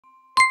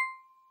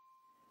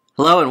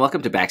Hello and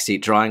welcome to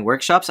Backseat Drawing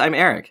Workshops. I'm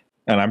Eric.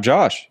 And I'm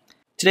Josh.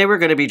 Today we're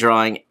going to be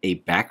drawing a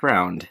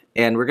background,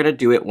 and we're going to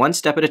do it one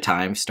step at a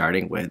time,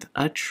 starting with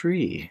a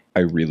tree. I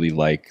really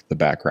like the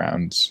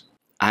backgrounds.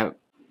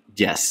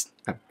 Yes,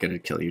 I'm going to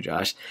kill you,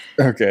 Josh.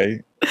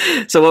 Okay.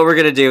 So what we're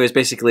going to do is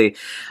basically,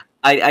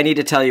 I need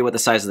to tell you what the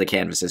size of the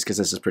canvas is because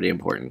this is pretty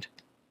important.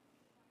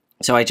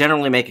 So I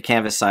generally make a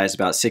canvas size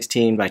about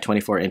 16 by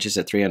 24 inches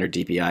at 300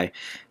 dpi,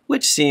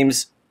 which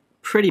seems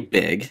pretty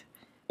big.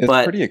 It's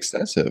pretty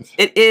excessive.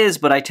 It is,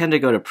 but I tend to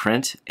go to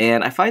print,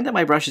 and I find that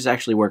my brushes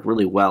actually work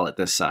really well at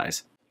this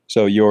size.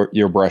 So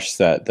your brush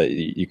set that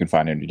you can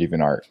find in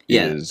DeviantArt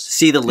is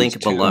see the link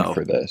below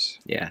for this.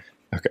 Yeah.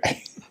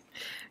 Okay.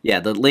 Yeah,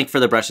 the link for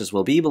the brushes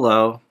will be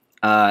below.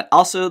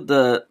 Also,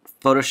 the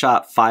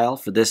Photoshop file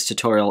for this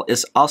tutorial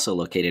is also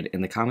located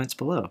in the comments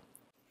below.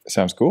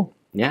 Sounds cool.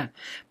 Yeah,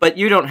 but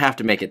you don't have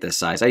to make it this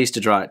size. I used to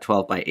draw at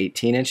 12 by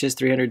 18 inches,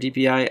 300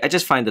 dpi. I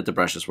just find that the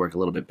brushes work a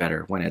little bit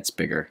better when it's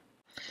bigger.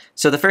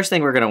 So the first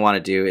thing we're going to want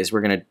to do is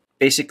we're going to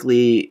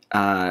basically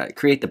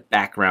create the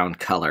background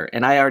color.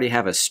 And I already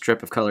have a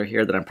strip of color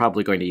here that I'm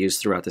probably going to use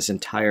throughout this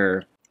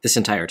entire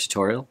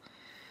tutorial.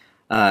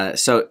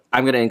 So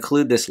I'm going to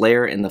include this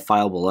layer in the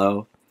file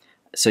below,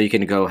 so you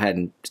can go ahead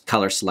and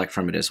color select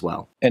from it as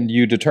well. And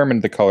you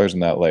determined the colors in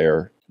that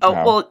layer? Oh,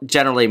 well,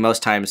 generally,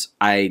 most times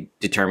I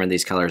determine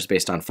these colors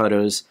based on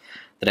photos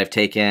that I've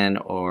taken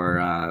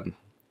or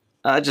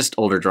just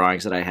older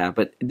drawings that I have.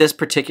 But this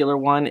particular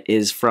one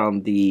is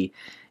from the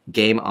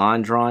Game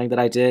On drawing that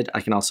I did. I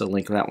can also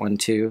link that one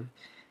too.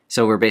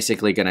 So we're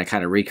basically going to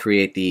kind of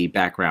recreate the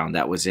background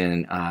that was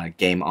in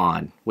Game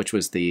On, which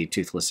was the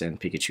Toothless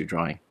and Pikachu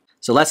drawing.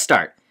 So let's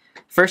start.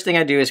 First thing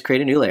I do is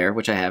create a new layer,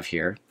 which I have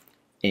here.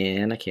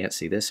 And I can't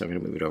see this, so I'm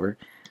going to move it over.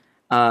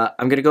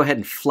 I'm going to go ahead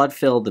and flood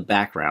fill the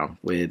background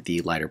with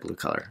the lighter blue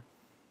color.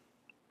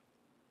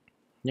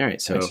 All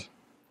right, so nice.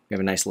 We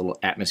have a nice little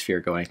atmosphere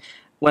going.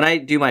 When I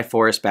do my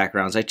forest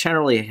backgrounds, I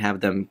generally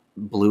have them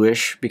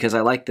bluish because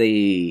I like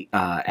the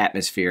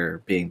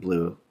atmosphere being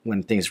blue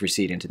when things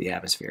recede into the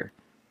atmosphere.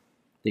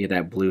 You get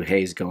that blue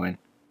haze going.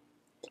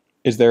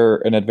 Is there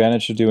an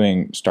advantage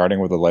to starting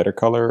with a lighter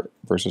color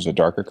versus a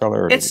darker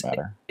color, or does it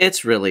matter?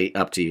 It's really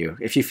up to you.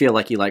 If you feel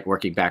like you like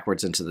working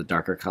backwards into the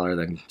darker color,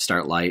 then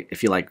start light.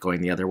 If you like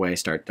going the other way,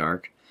 start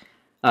dark.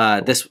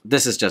 Cool.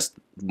 This is just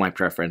my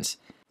preference.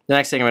 The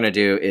next thing I'm going to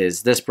do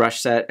is this brush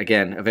set,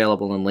 again,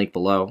 available in link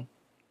below.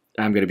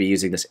 I'm going to be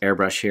using this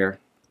airbrush here.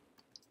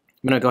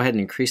 I'm going to go ahead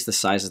and increase the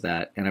size of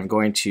that, and I'm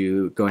going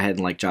to go ahead and,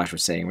 like Josh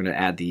was saying, we're going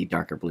to add the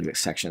darker blue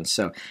sections.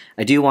 So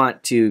I do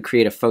want to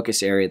create a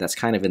focus area that's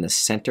kind of in the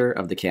center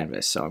of the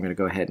canvas. So I'm going to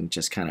go ahead and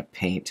just kind of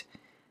paint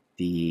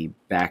the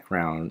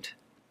background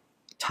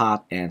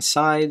top and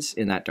sides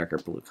in that darker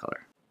blue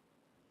color.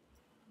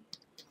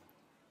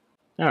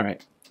 All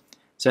right.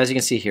 So as you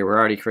can see here, we're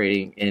already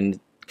creating in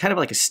kind of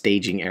like a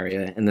staging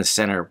area in the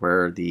center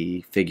where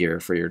the figure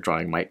for your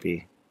drawing might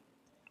be.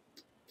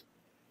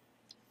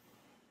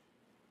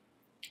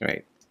 All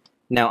right.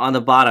 Now on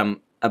the bottom,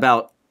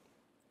 about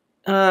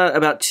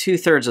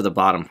 2/3 of the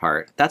bottom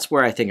part, that's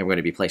where I think I'm going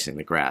to be placing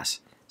the grass.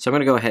 So I'm going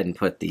to go ahead and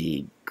put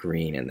the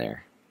green in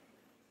there.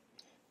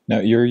 Now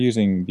you're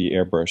using the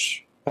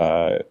airbrush,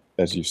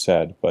 as you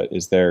said, but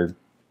is there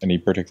any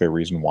particular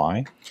reason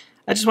why?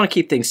 I just want to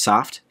keep things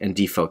soft and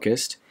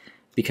defocused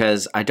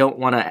because I don't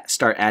want to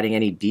start adding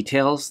any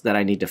details that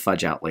I need to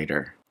fudge out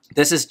later.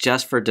 This is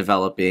just for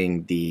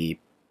developing the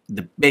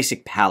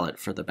basic palette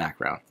for the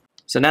background.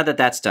 So now that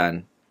that's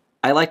done,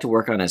 I like to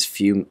work on as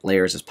few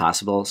layers as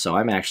possible, so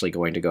I'm actually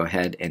going to go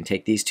ahead and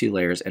take these two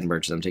layers and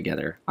merge them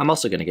together. I'm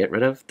also going to get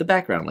rid of the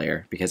background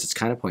layer because it's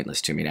kind of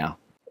pointless to me now.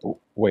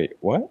 Wait,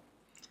 what?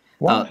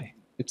 Why?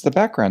 It's the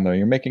background, though.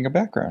 You're making a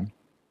background.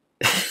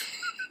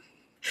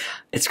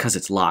 It's because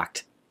it's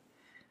locked,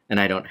 and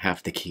I don't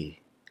have the key.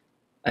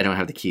 I don't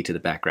have the key to the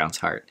background's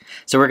heart.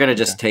 So we're going to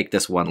just take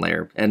this one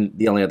layer, and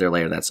the only other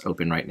layer that's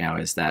open right now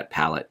is that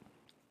palette.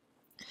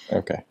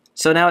 Okay.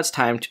 So now it's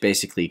time to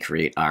basically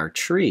create our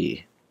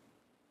tree.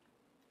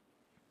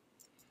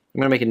 I'm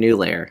going to make a new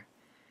layer.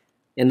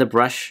 In the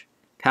brush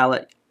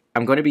palette,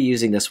 I'm going to be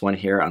using this one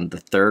here on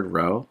the third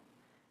row,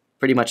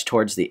 pretty much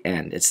towards the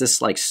end. It's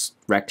this like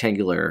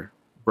rectangular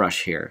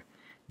brush here.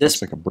 This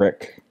looks like a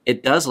brick.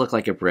 It does look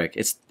like a brick.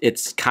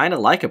 It's kind of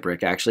like a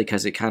brick actually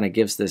because it kind of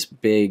gives this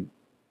big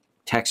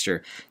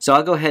texture. So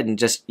I'll go ahead and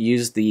just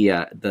use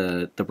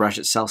the brush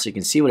itself so you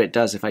can see what it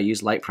does if I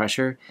use light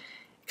pressure.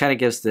 It kind of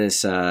gives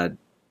this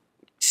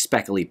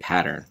speckly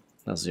pattern.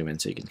 I'll zoom in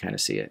so you can kind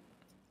of see it.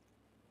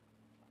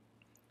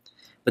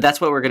 But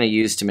that's what we're going to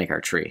use to make our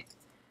tree.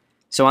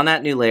 So on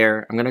that new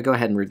layer, I'm going to go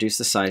ahead and reduce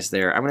the size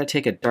there. I'm going to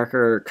take a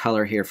darker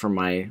color here from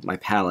my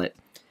palette,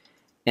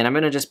 and I'm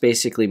going to just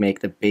basically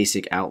make the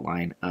basic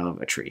outline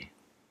of a tree.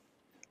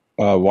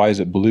 Why is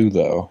it blue,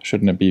 though?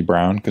 Shouldn't it be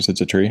brown because it's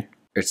a tree?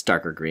 It's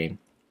darker green.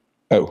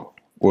 Oh,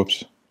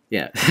 whoops.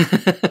 Yeah.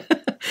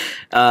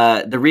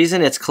 The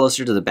reason it's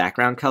closer to the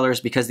background color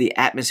is because the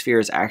atmosphere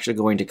is actually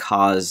going to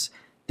cause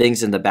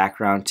things in the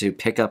background to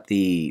pick up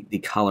the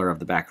color of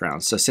the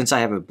background. So since I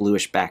have a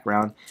bluish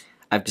background,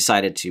 I've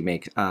decided to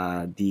make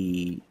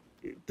the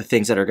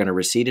things that are going to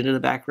recede into the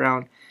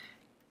background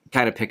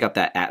kind of pick up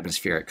that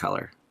atmospheric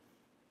color.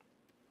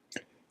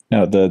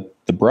 Now the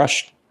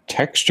brush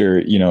texture,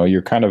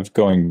 you're kind of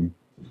going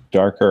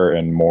darker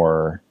and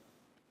more.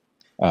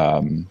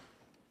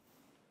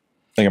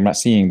 Like I'm not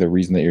seeing the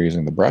reason that you're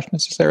using the brush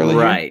necessarily.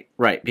 Right,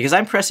 right. Because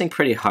I'm pressing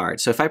pretty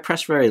hard. So if I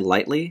press very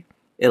lightly,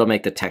 it'll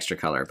make the texture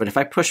color. But if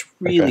I push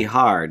really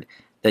hard,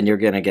 then you're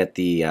going to get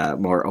the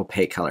more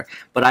opaque color.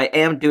 But I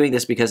am doing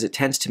this because it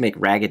tends to make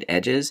ragged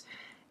edges.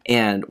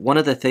 And one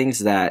of the things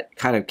that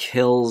kind of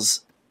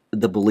kills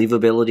the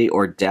believability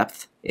or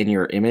depth in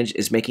your image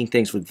is making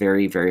things with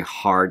very, very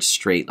hard,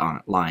 straight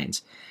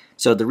lines.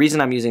 So the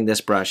reason I'm using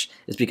this brush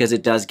is because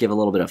it does give a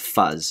little bit of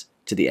fuzz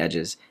to the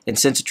edges. And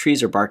since the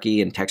trees are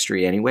barky and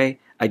textury anyway,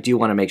 I do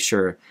want to make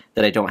sure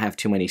that I don't have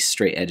too many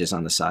straight edges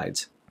on the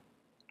sides.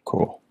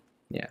 Cool.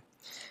 Yeah.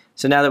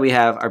 So now that we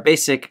have our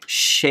basic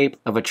shape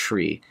of a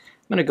tree,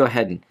 I'm going to go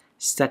ahead and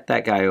set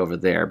that guy over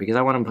there because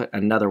I want to put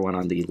another one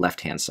on the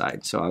left-hand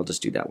side. So I'll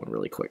just do that one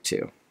really quick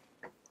too.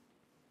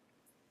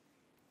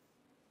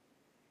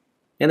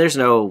 And there's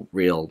no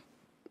real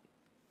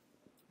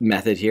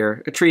method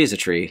here. A tree is a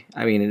tree.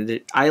 I mean,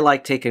 I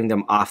like taking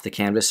them off the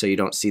canvas so you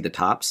don't see the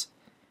tops.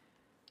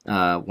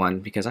 One,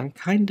 because I'm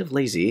kind of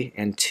lazy,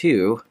 and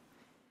two,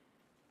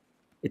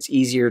 it's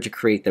easier to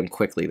create them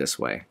quickly this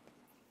way.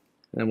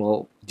 And then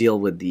we'll deal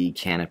with the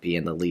canopy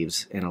and the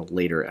leaves in a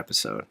later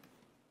episode.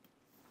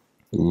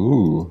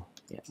 Ooh.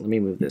 Yeah, let me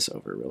move this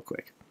over real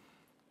quick.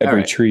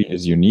 Every tree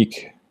is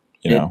unique,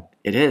 you know.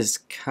 It is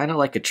kind of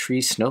like a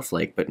tree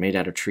snowflake, but made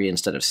out of tree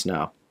instead of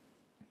snow.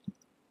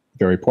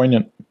 Very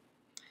poignant.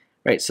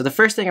 Right, so the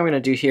first thing I'm going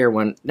to do here,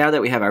 now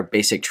that we have our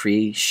basic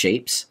tree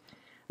shapes,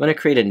 I'm going to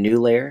create a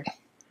new layer.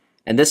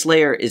 And this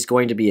layer is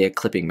going to be a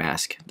clipping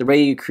mask. The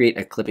way you create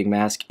a clipping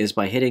mask is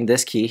by hitting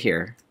this key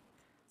here,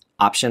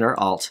 Option or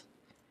Alt,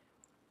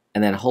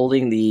 and then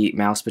holding the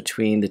mouse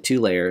between the two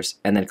layers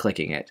and then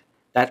clicking it.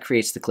 That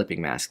creates the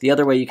clipping mask. The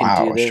other way you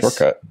can do this,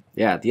 shortcut.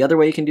 Yeah, the other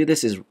way you can do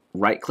this is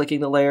right-clicking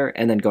the layer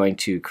and then going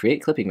to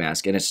Create Clipping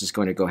Mask, and it's just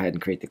going to go ahead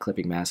and create the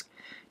clipping mask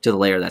to the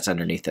layer that's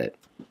underneath it.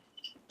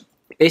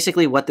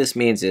 Basically what this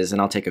means is, and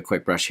I'll take a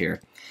quick brush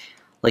here,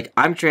 like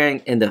I'm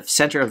drawing in the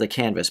center of the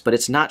canvas, but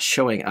it's not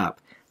showing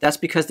up. That's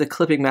because the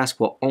clipping mask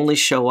will only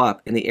show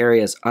up in the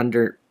areas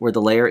under where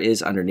the layer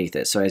is underneath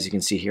it. So as you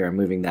can see here, I'm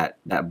moving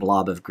that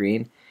blob of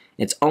green.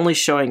 It's only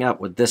showing up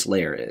where this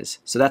layer is.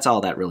 So that's all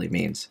that really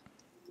means.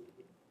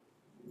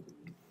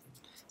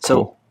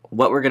 So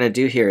what we're going to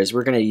do here is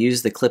we're going to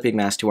use the clipping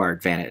mask to our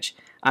advantage.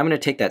 I'm going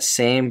to take that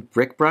same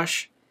brick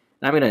brush,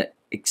 and I'm going to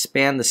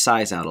expand the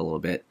size out a little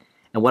bit.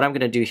 And what I'm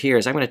going to do here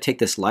is I'm going to take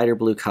this lighter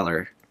blue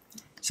color,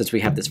 since we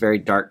have this very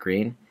dark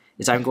green,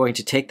 is I'm going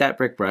to take that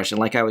brick brush, and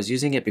like I was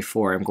using it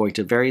before, I'm going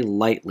to very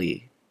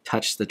lightly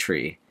touch the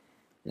tree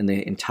and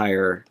the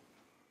entire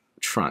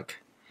trunk.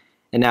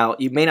 And now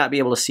you may not be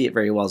able to see it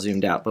very well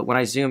zoomed out, but when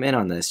I zoom in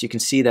on this, you can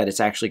see that it's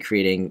actually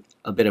creating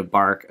a bit of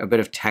bark, a bit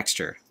of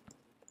texture.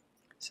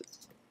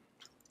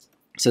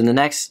 So the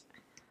next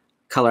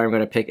color I'm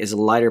going to pick is a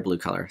lighter blue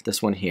color,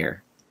 this one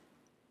here.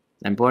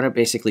 I'm going to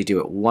basically do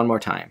it one more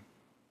time.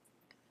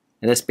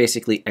 And this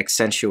basically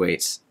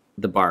accentuates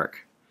the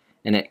bark.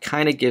 And it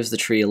kind of gives the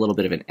tree a little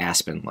bit of an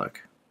aspen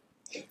look.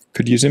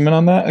 Could you zoom in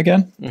on that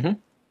again? Mm-hmm.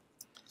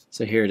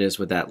 So here it is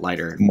with that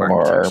lighter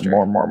bark texture.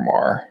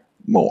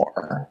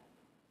 More.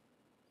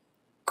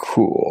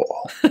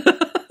 Cool.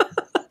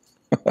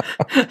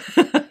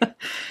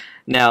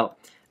 Now,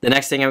 the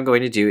next thing I'm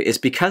going to do is,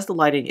 because the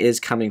lighting is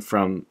coming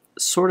from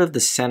sort of the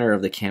center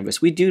of the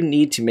canvas, we do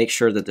need to make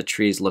sure that the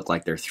trees look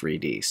like they're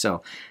 3D.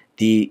 So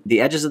the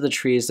edges of the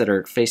trees that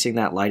are facing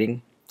that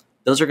lighting,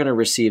 those are going to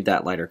receive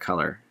that lighter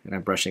color, and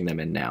I'm brushing them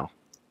in now.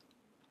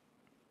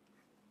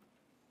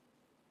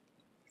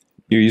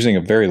 You're using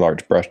a very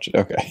large brush.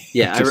 Okay.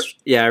 Yeah,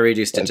 I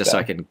reduced it just so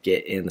I can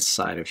get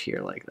inside of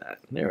here like that.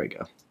 There we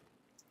go.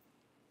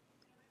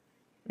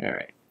 All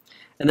right.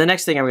 And the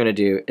next thing I'm going to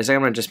do is I'm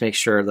going to just make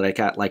sure that I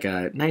got like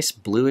a nice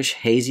bluish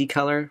hazy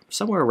color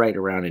somewhere right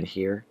around in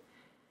here,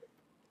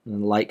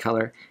 and light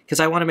color, because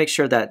I want to make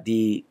sure that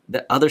the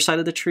other side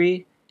of the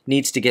tree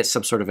needs to get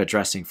some sort of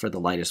addressing for the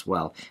light as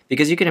well,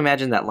 because you can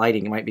imagine that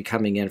lighting might be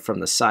coming in from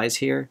the sides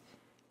here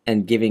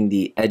and giving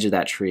the edge of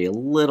that tree a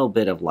little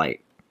bit of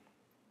light.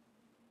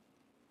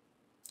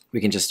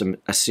 We can just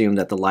assume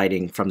that the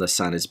lighting from the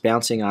sun is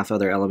bouncing off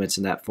other elements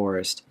in that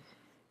forest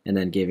and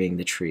then giving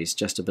the trees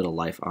just a bit of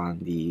life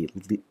on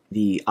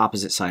the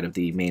opposite side of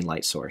the main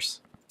light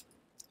source.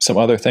 Some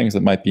other things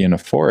that might be in a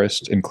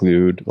forest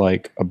include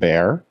like a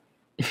bear,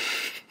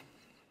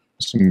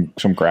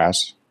 some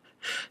grass.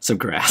 Some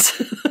grass.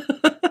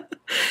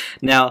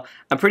 Now,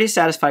 I'm pretty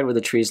satisfied with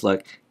the trees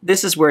look.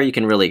 This is where you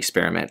can really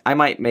experiment. I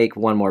might make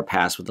one more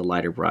pass with the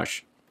lighter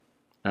brush,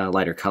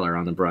 lighter color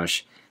on the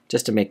brush,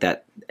 just to make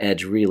that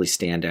edge really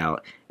stand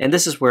out. And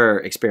this is where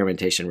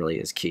experimentation really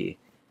is key.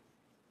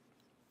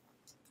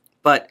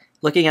 But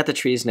looking at the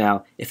trees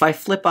now, if I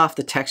flip off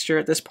the texture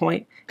at this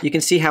point, you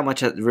can see how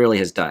much it really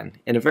has done.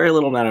 In a very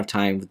little amount of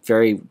time,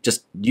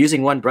 just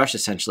using one brush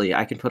essentially,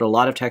 I can put a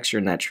lot of texture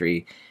in that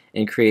tree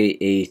and create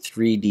a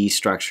 3D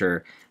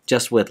structure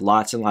just with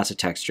lots and lots of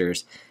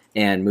textures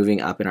and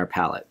moving up in our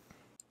palette.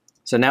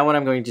 So now what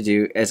I'm going to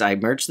do is I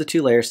merge the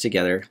two layers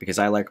together because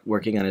I like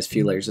working on as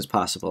few layers as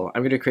possible.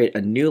 I'm going to create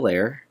a new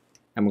layer.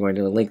 I'm going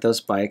to link those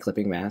by a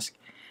clipping mask.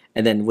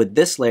 And then with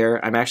this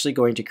layer, I'm actually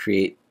going to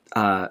create,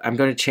 I'm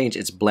going to change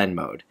its blend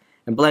mode.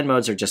 And blend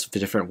modes are just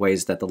different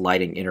ways that the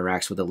lighting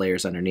interacts with the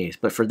layers underneath.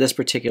 But for this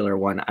particular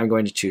one, I'm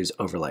going to choose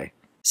overlay.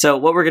 So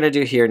what we're going to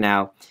do here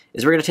now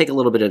is we're going to take a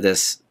little bit of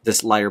this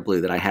lighter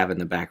blue that I have in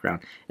the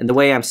background. And the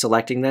way I'm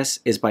selecting this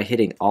is by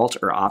hitting Alt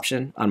or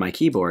Option on my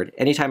keyboard.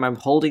 Anytime I'm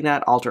holding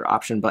that Alt or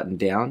Option button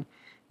down,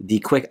 the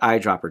quick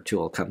eyedropper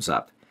tool comes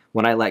up.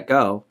 When I let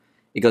go,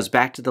 it goes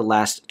back to the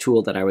last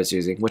tool that I was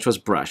using, which was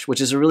brush, which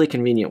is a really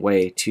convenient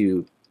way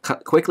to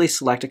quickly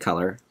select a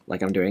color,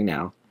 like I'm doing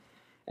now,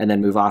 and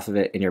then move off of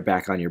it and you're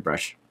back on your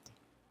brush.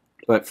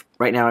 But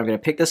right now I'm going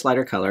to pick this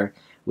lighter color.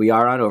 We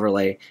are on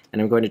overlay,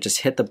 and I'm going to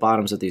just hit the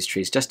bottoms of these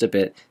trees just a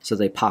bit so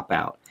they pop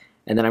out.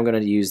 And then I'm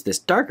going to use this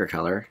darker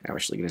color. I'm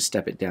actually going to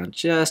step it down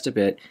just a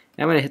bit.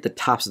 And I'm going to hit the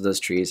tops of those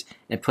trees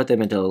and put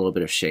them into a little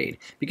bit of shade.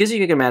 Because you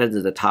can imagine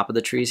that the top of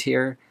the trees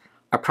here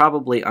are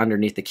probably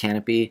underneath the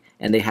canopy,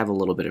 and they have a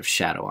little bit of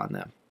shadow on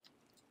them.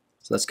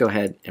 So let's go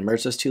ahead and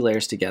merge those two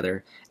layers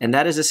together, and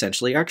that is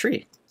essentially our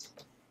tree.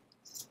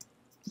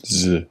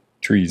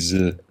 Trees.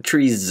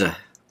 Trees.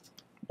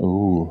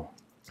 Ooh.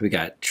 We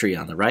got tree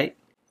on the right,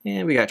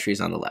 and we got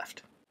trees on the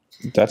left.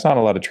 That's not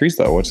a lot of trees,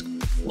 though. What's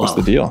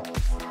the deal?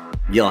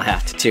 You'll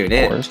have to tune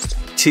in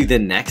to the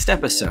next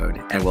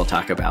episode, and we'll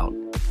talk about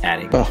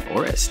adding a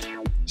forest.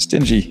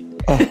 Stingy.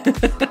 Oh.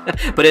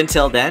 But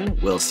until then,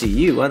 we'll see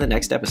you on the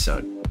next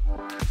episode.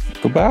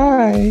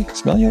 Goodbye.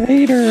 Smell you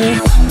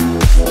later.